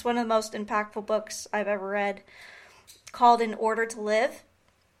times. It's one of the most impactful books I've ever read, called In Order to Live.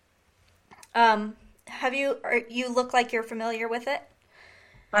 You look like you're familiar with it?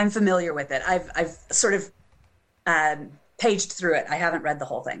 I'm familiar with it. I've sort of paged through it. I haven't read the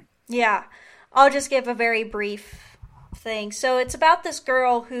whole thing. Yeah. I'll just give a very brief thing. So it's about this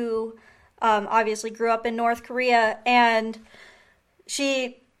girl who obviously grew up in North Korea, and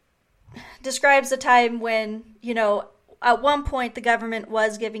she describes a time when, at one point the government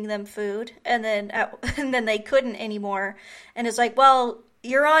was giving them food, and then they couldn't anymore. And it's like, well,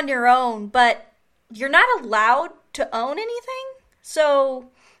 you're on your own, but you're not allowed to own anything,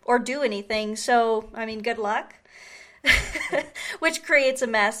 or do anything. So, good luck. Which creates a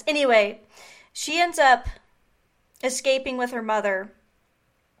mess. Anyway, she ends up escaping with her mother,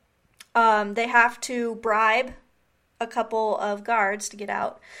 they have to bribe a couple of guards to get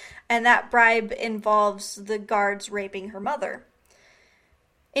out, and that bribe involves the guards raping her mother.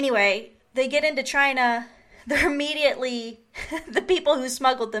 Anyway, they get into China. They're immediately, the people who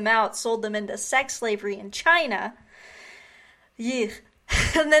smuggled them out sold them into sex slavery in China. Yeah.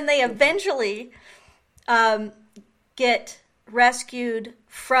 And then they eventually get rescued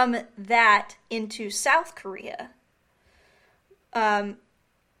from that into South Korea.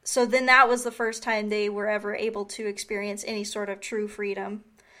 So then that was the first time they were ever able to experience any sort of true freedom.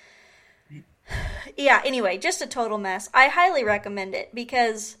 Yeah, anyway, just a total mess. I highly recommend it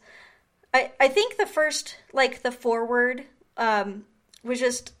because I think the first, like, the foreword was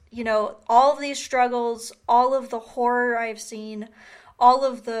just, you know, all of these struggles, all of the horror I've seen, all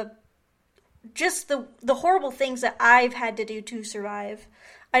of the horrible things that I've had to do to survive.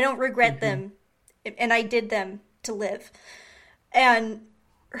 I don't regret them, and I did them to live. And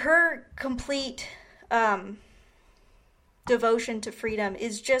her complete devotion to freedom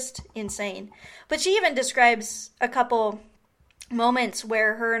is just insane. But she even describes a couple moments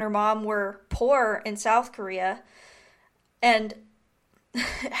where her and her mom were poor in South Korea and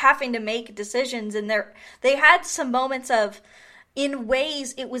having to make decisions, and they had some moments of, in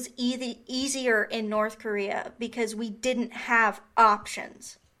ways it was easier in North Korea because we didn't have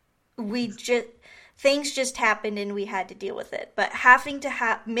options. Things just happened and we had to deal with it. But having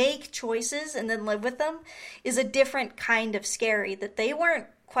to make choices and then live with them is a different kind of scary that they weren't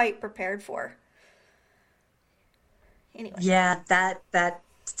quite prepared for. Anyway. Yeah, that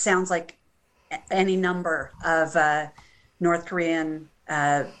sounds like any number of North Korean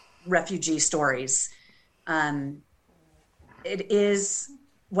refugee stories. It is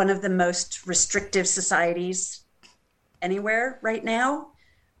one of the most restrictive societies anywhere right now.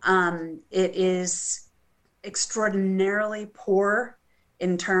 It is extraordinarily poor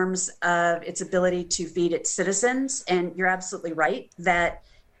in terms of its ability to feed its citizens. And you're absolutely right that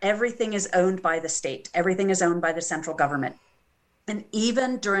everything is owned by the state. Everything is owned by the central government. And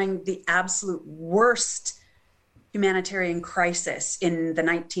even during the absolute worst humanitarian crisis in the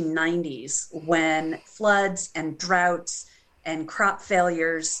 1990s, when floods and droughts and crop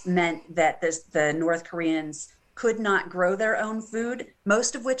failures meant that the North Koreans could not grow their own food,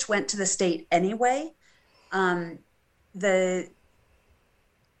 most of which went to the state anyway. Any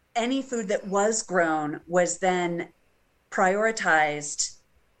food that was grown was then prioritized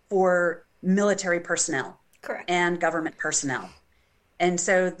for military personnel. Correct. And government personnel. And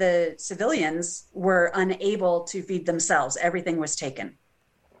so the civilians were unable to feed themselves. Everything was taken.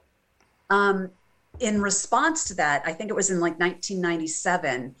 In response to that, I think it was in like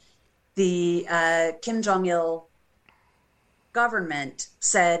 1997, the Kim Jong-il government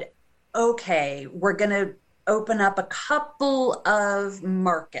said, okay, we're going to open up a couple of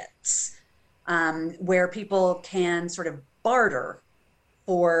markets where people can sort of barter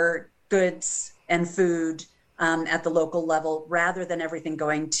for goods and food at the local level rather than everything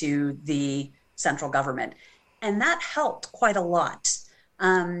going to the central government. And that helped quite a lot.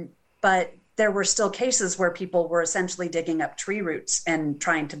 But there were still cases where people were essentially digging up tree roots and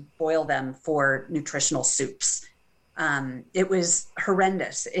trying to boil them for nutritional soups. It was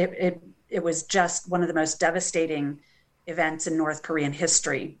horrendous. It was just one of the most devastating events in North Korean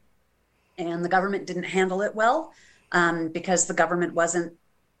history. And the government didn't handle it well because the government wasn't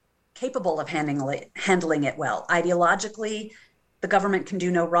capable of handling it well. Ideologically, the government can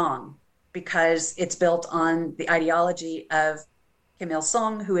do no wrong because it's built on the ideology of Kim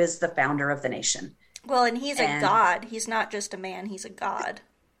Il-sung, who is the founder of the nation. Well, and he's a god. He's not just a man, he's a god.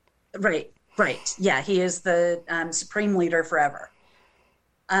 Right. Yeah, he is the supreme leader forever.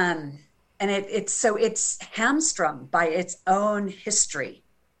 And it's hamstrung by its own history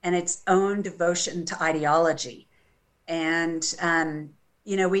and its own devotion to ideology. And,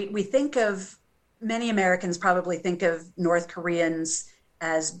 we think of, many Americans probably think of North Koreans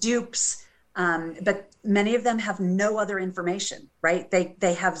as dupes, but many of them have no other information, right?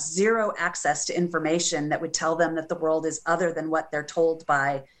 They have zero access to information that would tell them that the world is other than what they're told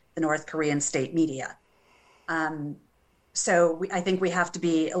by the North Korean state media. I think we have to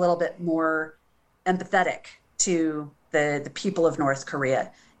be a little bit more empathetic to the people of North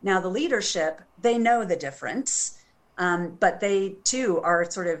Korea. Now, the leadership, they know the difference, but they too are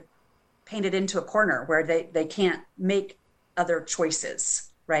sort of painted into a corner where they can't make other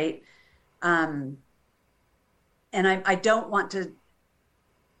choices, right? And I don't want to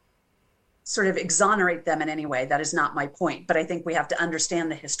sort of exonerate them in any way. That is not my point. But I think we have to understand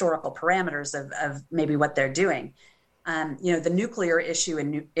the historical parameters of maybe what they're doing. The nuclear issue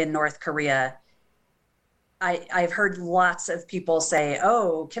in North Korea I've heard lots of people say,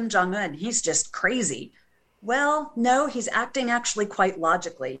 oh, Kim Jong-un, he's just crazy. Well, no, he's acting actually quite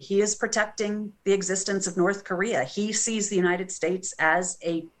logically. He is protecting the existence of North Korea. He sees the United States as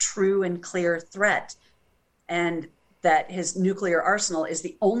a true and clear threat, and that his nuclear arsenal is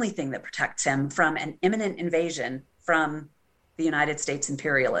the only thing that protects him from an imminent invasion from the United States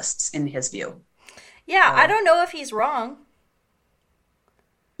imperialists, in his view. Yeah, I So, don't know if he's wrong.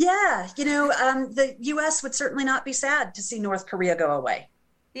 yeah, the U.S. would certainly not be sad to see North Korea go away.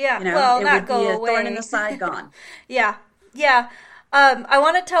 Yeah, well, It not would be go a thorn in the away. side gone. Yeah, yeah. I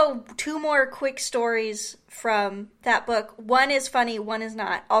want to tell two more quick stories from that book. One is funny, one is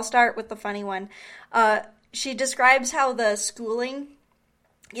not. I'll start with the funny one. She describes how the schooling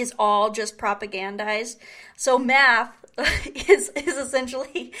is all just propagandized. So math is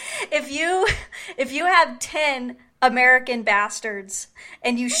essentially if you have 10 American bastards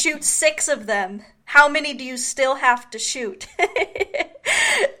and you shoot 6 of them, how many do you still have to shoot?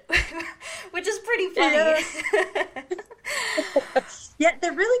 Which is pretty funny. Yes. Yeah,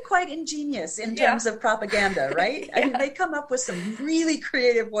 they're really quite ingenious in Yeah. terms of propaganda, right? I mean, Yeah. they come up with some really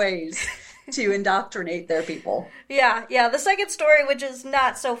creative ways to indoctrinate their people. Yeah, yeah. The second story, which is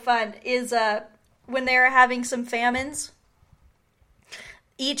not so fun, is when they were having some famines.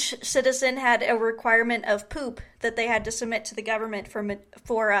 Each citizen had a requirement of poop that they had to submit to the government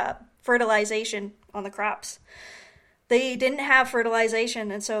for fertilization on the crops. They didn't have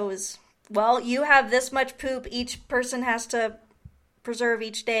fertilization, and so it was, well, you have this much poop each person has to preserve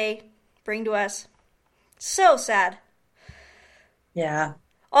each day, bring to us. So sad. Yeah.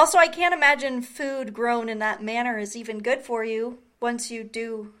 Also, I can't imagine food grown in that manner is even good for you once you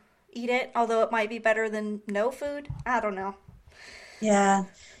do eat it, although it might be better than no food. I don't know. Yeah.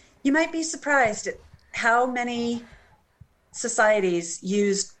 You might be surprised at how many societies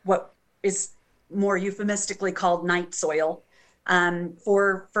used what is more euphemistically called night soil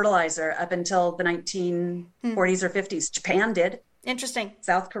for fertilizer up until the 1940s or 50s. Japan did. Interesting.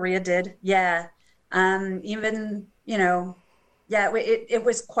 South Korea did. Yeah. Even, yeah, it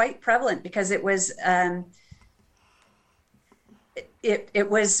was quite prevalent because it was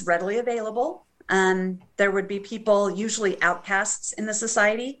readily available. There would be people, usually outcasts in the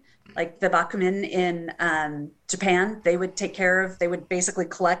society, like the Bakumin in Japan. They would basically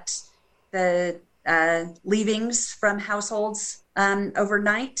collect the leavings from households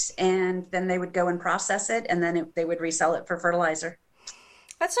overnight, and then they would go and process it, and then they would resell it for fertilizer.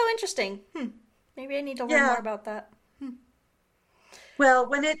 That's so interesting. Maybe I need to learn more Yeah. about that. Well,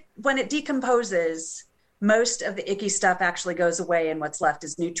 when it decomposes, most of the icky stuff actually goes away, and what's left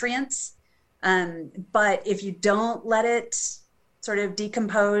is nutrients. But if you don't let it sort of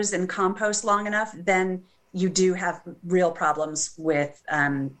decompose and compost long enough, then you do have real problems with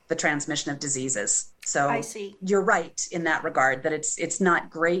the transmission of diseases. I So see. you're right in that regard, that it's not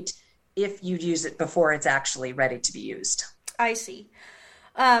great if you use it before it's actually ready to be used. I see.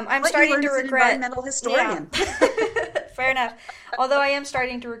 I'm What you starting learn to as an regret. environmental Yeah. historian. Fair enough. Although I am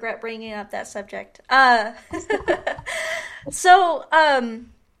starting to regret bringing up that subject. So,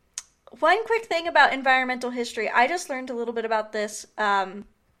 one quick thing about environmental history. I just learned a little bit about this.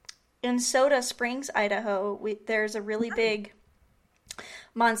 In Soda Springs, Idaho, there's a really big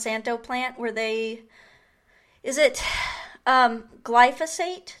Monsanto plant where is it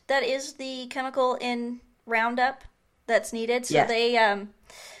glyphosate that is the chemical in Roundup that's needed? So Yes.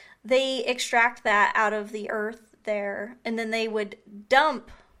 they extract that out of the earth there, and then they would dump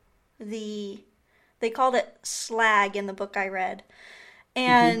they called it slag in the book I read.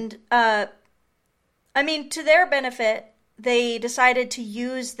 And I mean, to their benefit, they decided to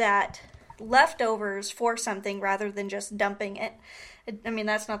use that leftovers for something rather than just dumping it. I mean,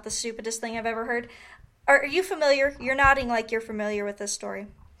 that's not the stupidest thing I've ever heard. Are you familiar? You're nodding like you're familiar with this story.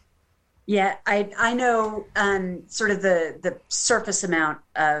 Yeah, I know sort of the surface amount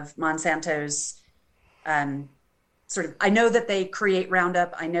of Monsanto's I know that they create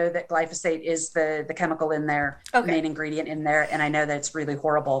Roundup. I know that glyphosate is the chemical in there, Okay. main ingredient in there, and I know that it's really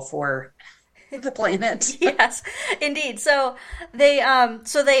horrible for the planet. Yes, indeed. So they have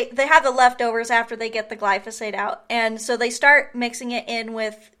the leftovers after they get the glyphosate out, and so they start mixing it in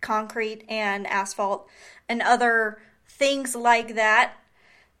with concrete and asphalt and other things like that,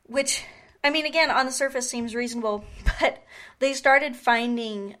 which, I mean, again, on the surface seems reasonable, but they started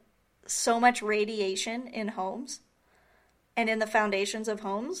finding so much radiation in homes and in the foundations of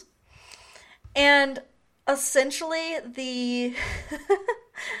homes. And essentially the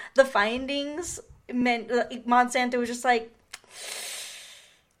the findings meant Monsanto was just like,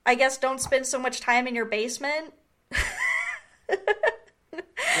 I guess don't spend so much time in your basement.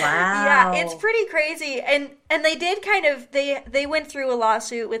 Wow. Yeah, Yeah, it's Wow. pretty crazy. And they did kind of they went through a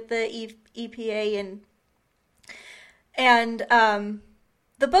lawsuit with the EPA and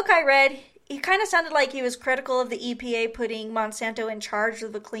the book I read, he kind of sounded like he was critical of the EPA putting Monsanto in charge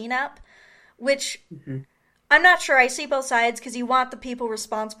of the cleanup, which Mhm. I'm not sure. I see both sides because you want the people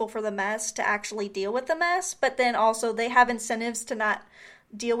responsible for the mess to actually deal with the mess, but then also they have incentives to not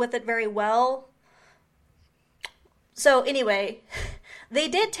deal with it very well. So anyway, they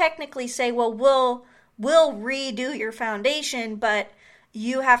did technically say, "Well, we'll redo your foundation, but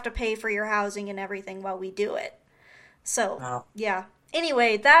you have to pay for your housing and everything while we do it." So, Wow. yeah.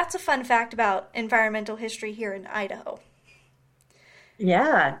 Anyway, that's a fun fact about environmental history here in Idaho.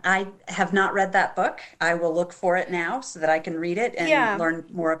 Yeah, I have not read that book. I will look for it now so that I can read it and Yeah. learn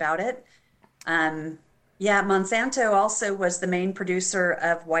more about it. Um, yeah, Monsanto also was the main producer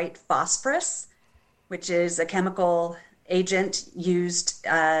of white phosphorus, which is a chemical agent used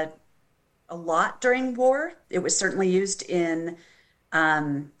a lot during war. It was certainly used in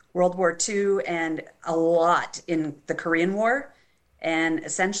World War II and a lot in the Korean War. And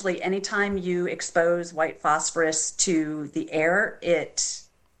essentially, anytime you expose white phosphorus to the air, it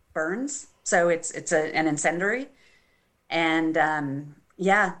burns. So an incendiary. And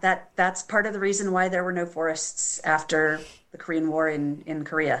yeah, that's part of the reason why there were no forests after the Korean War in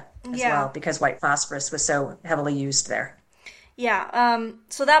Korea as Yeah. well, because white phosphorus was so heavily used there. Yeah.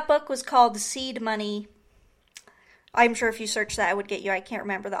 So that book was called Seed Money. I'm sure if you search that, it would get you. I can't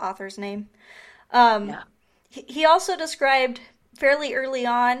remember the author's name. Um, Yeah. he also described fairly early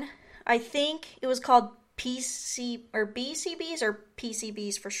on, I think it was called PC or BCBs or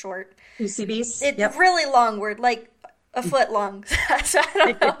PCBs for short. PCBs. It's Yep. really long word, like a foot long. So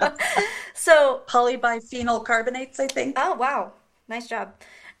I don't know. So, Polybiphenyl carbonates, I think. oh wow, nice job.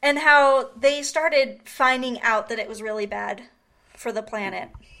 And how they started finding out that it was really bad for the planet,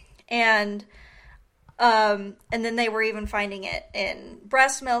 and and then they were even finding it in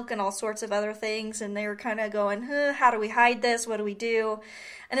breast milk and all sorts of other things. And they were kind of going, huh, how do we hide this? What do we do?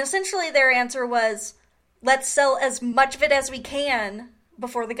 And essentially, their answer was, let's sell as much of it as we can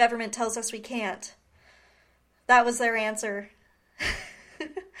before the government tells us we can't. That was their answer.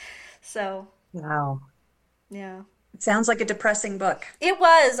 So, Wow. yeah. It sounds like a depressing book. It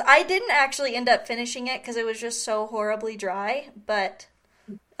was. I didn't actually end up finishing it because it was just so horribly dry. But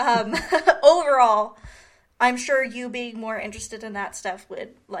um, overall, I'm sure you being more interested in that stuff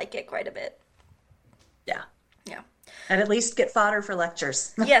would like it quite a bit. Yeah. Yeah. And at least get fodder for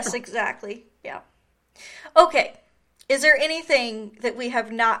lectures. Yes, exactly. Yeah. Okay. Is there anything that we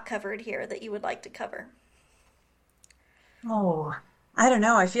have not covered here that you would like to cover? Oh, I don't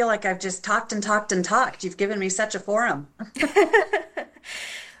know. I feel like I've just talked and talked and talked. You've given me such a forum.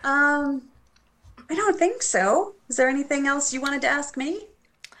 Um, I don't think so. Is there anything else you wanted to ask me?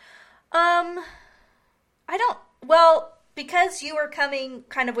 Um, I don't. Well, because you were coming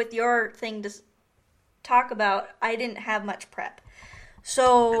kind of with your thing to talk about, I didn't have much prep.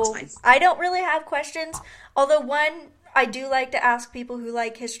 That's So fine. I don't really have questions. Although, one I do like to ask people who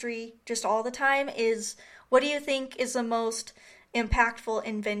like history just all the time is, what do you think is the most impactful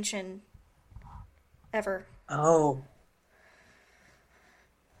invention ever? Oh,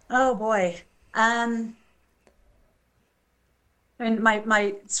 oh boy. Um, and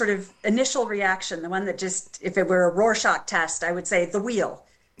my sort of initial reaction, the one that just, if it were a Rorschach test, I would say the wheel.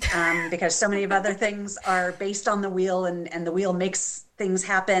 Because so many of other things are based on the wheel and the wheel makes things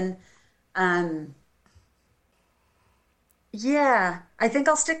happen. Um, yeah, I think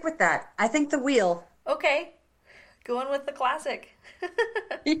I'll stick with that. I think the wheel. Okay, going with the classic.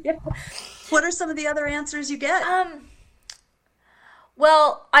 Yeah. What are some of the other answers you get? Um,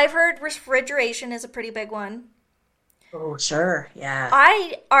 well, I've heard refrigeration is a pretty big one. Oh, sure. Yeah.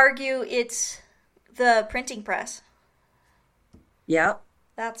 I argue it's the printing press. Yep.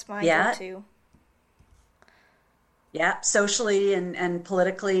 That's my Yeah. go-to. Yeah. Socially and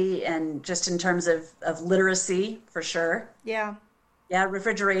politically and just in terms of literacy, for sure. Yeah. Yeah.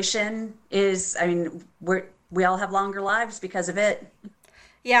 Refrigeration is, I mean, we all have longer lives because of it.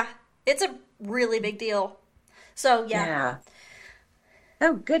 Yeah. It's a really big deal. So, yeah. Yeah.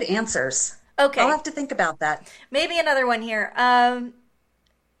 Oh, good answers. I'll Okay. have to think about that. Maybe another one here.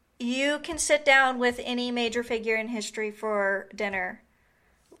 You can sit down with any major figure in history for dinner.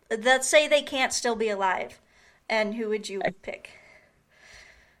 Let's say they can't still be alive. And who would you pick?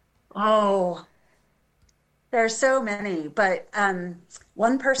 Oh, there are so many, but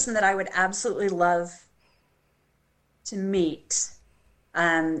one person that I would absolutely love to meet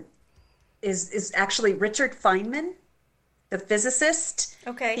um, is actually Richard Feynman, the physicist.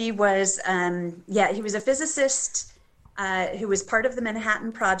 Okay. He was a physicist who was part of the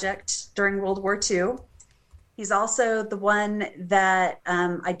Manhattan Project, during World War II. He's also the one that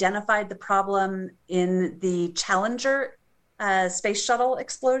identified the problem in the Challenger space shuttle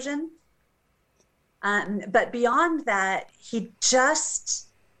explosion. But beyond that, he's just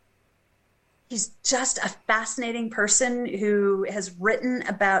a fascinating person who has written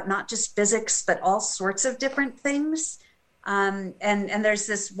about not just physics, but all sorts of different things. And there's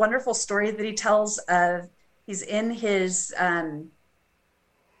this wonderful story that he tells of, he's in his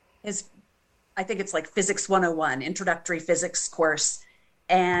I think it's like Physics 101, introductory physics course.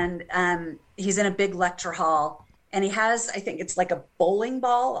 And he's in a big lecture hall, and he has, I think it's like a bowling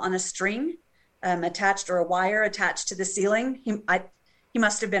ball on a string attached, or a wire attached to the ceiling. He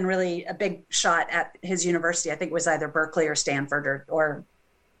must have been really a big shot at his university. I think it was either Berkeley or Stanford or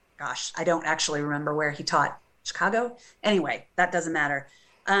gosh, I don't actually remember where he taught. Chicago? Anyway, that doesn't matter.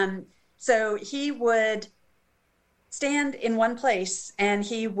 So he would stand in one place, and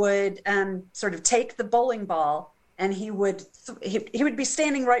he would sort of take the bowling ball, and he would be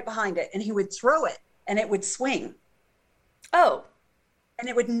standing right behind it, and he would throw it, and it would swing. Oh. And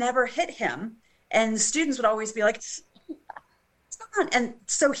it would never hit him. And the students would always be like, what's going on? And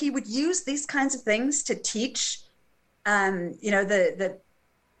so he would use these kinds of things to teach, the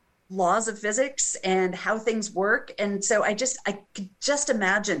laws of physics and how things work. And so I could just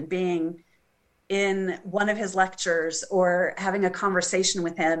imagine being in one of his lectures or having a conversation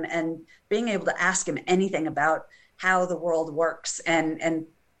with him and being able to ask him anything about how the world works. And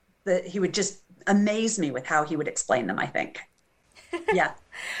he would just amaze me with how he would explain them, I think. Yeah.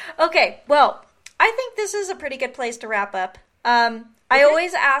 Okay. Well, I think this is a pretty good place to wrap up. I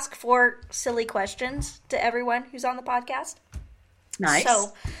always ask for silly questions to everyone who's on the podcast. Nice.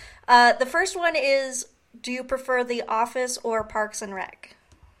 So the first one is, do you prefer The Office or Parks and Rec?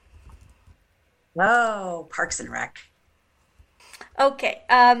 Oh, Parks and Rec. Okay.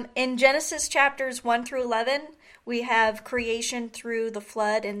 In Genesis chapters 1 through 11, we have creation through the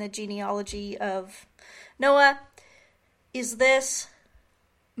flood and the genealogy of Noah. Is this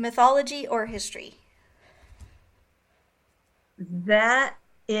mythology or history? That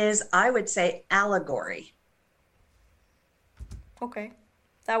is, I would say, allegory. Okay.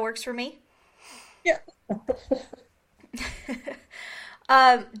 That works for me. Yeah.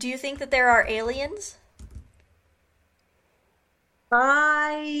 Do you think that there are aliens?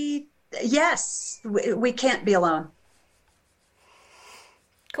 Yes, we can't be alone.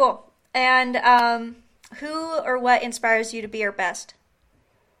 Cool. And who or what inspires you to be your best?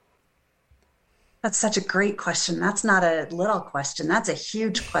 That's such a great question. That's not a little question. That's a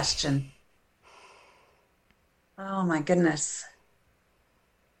huge question. Oh my goodness.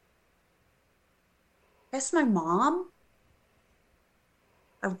 I guess my mom.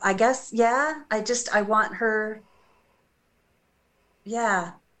 I guess, yeah. I want her.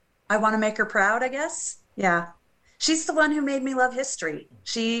 Yeah. I want to make her proud, I guess. Yeah. She's the one who made me love history.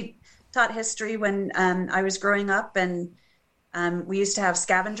 She taught history when I was growing up, and we used to have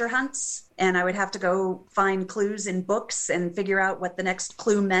scavenger hunts, and I would have to go find clues in books and figure out what the next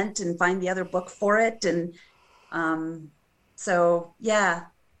clue meant and find the other book for it. And so, yeah.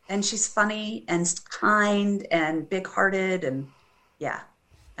 And she's funny and kind and big-hearted, and yeah,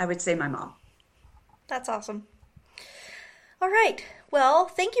 I would say my mom. That's awesome. All right. Well,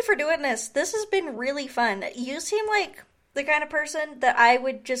 thank you for doing this. This has been really fun. You seem like the kind of person that I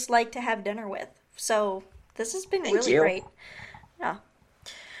would just like to have dinner with. So this has been really great. Yeah.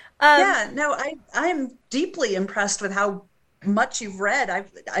 I'm deeply impressed with how much you've read.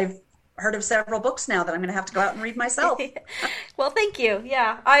 I've heard of several books now that I'm going to have to go out and read myself. Well, thank you.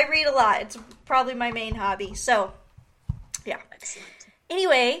 Yeah, I read a lot. It's probably my main hobby. So, yeah. Excellent.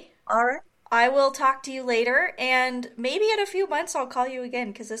 Anyway, all right. I will talk to you later, and maybe in a few months I'll call you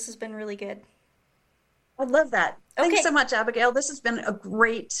again because this has been really good. I love that. Okay. Thanks so much, Abigail. This has been a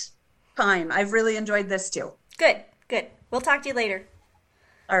great time. I've really enjoyed this too. Good. We'll talk to you later.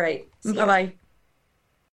 All right. See ya. Bye-bye.